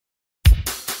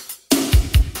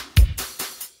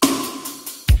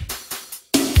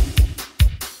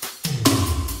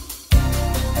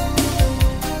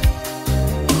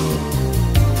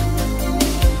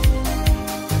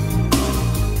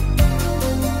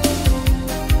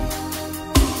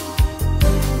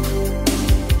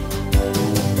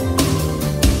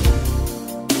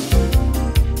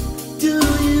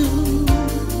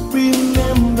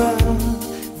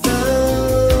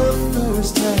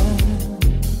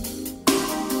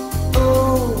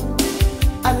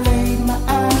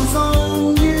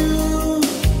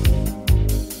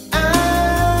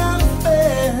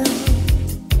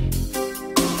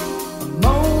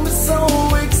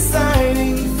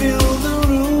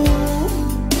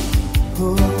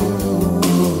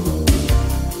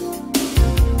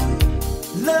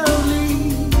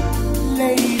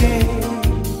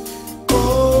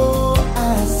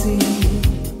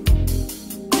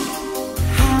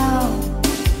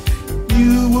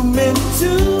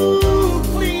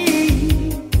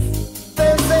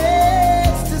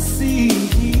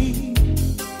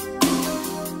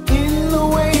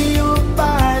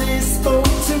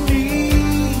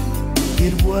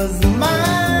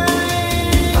mind-blowing.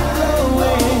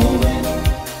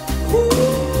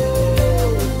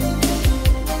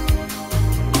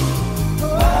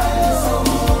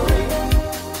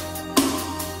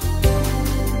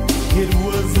 It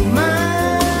was mind-blowing.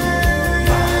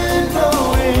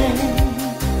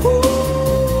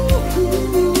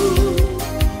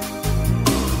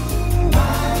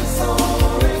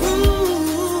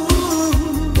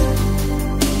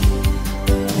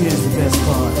 Here's the best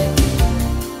part.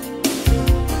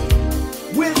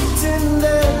 With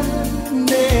tenderness,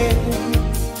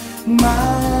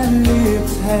 my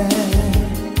lips had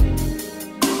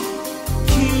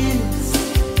kissed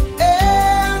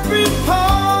every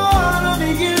part of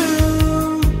you,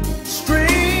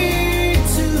 straight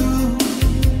to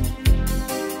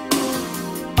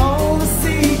all the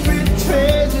secret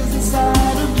treasures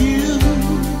inside of you.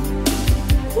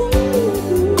 Ooh.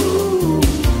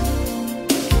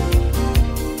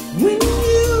 When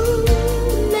you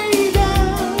lay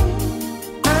down,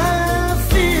 I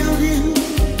feel you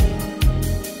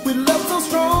with love so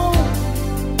strong.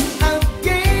 I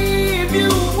gave you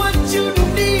what you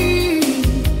need.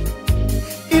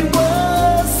 It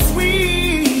was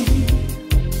sweet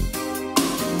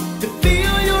to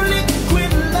feel your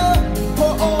liquid love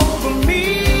pour over me.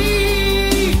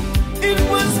 It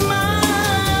was mind-blowing.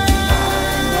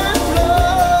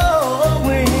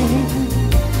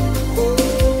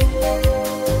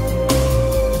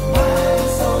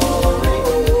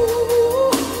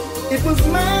 It was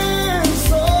mine,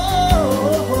 so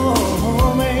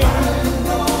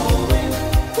mind-blowing.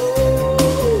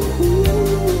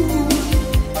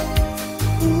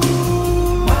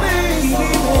 Ooh, baby.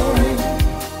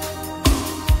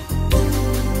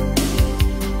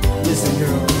 Listen,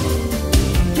 girl,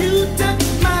 you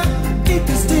touched my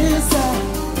deepest desire,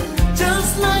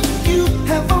 just like you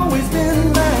have always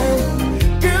been mine.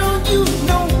 Girl, you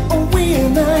know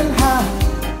when and how.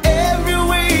 Every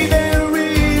way there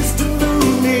is to know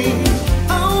me.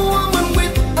 A woman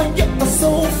with a yet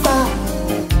so fine.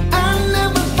 I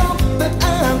never thought that I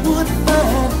would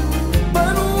find,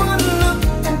 but one look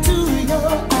into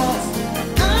your eyes,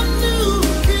 I knew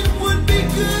it would be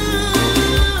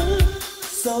good,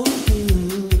 so good.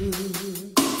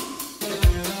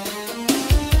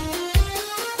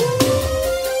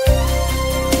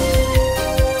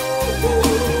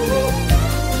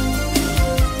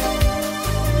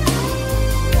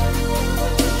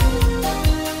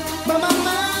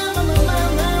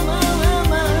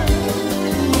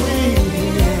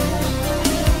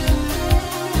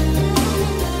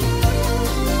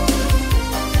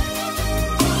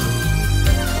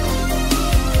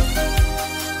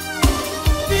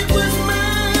 It was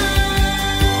mind-blowing.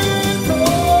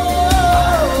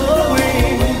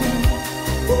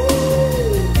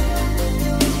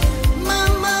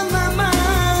 My,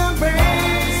 baby.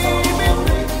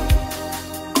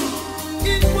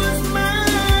 It was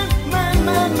mind-blowing.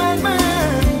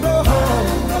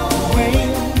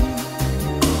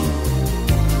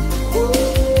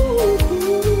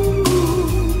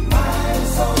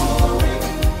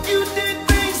 You did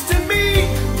things to me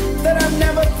that I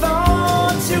never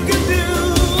thought you could do.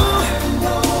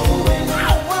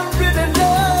 I really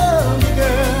love you,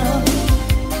 girl.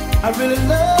 I really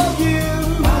love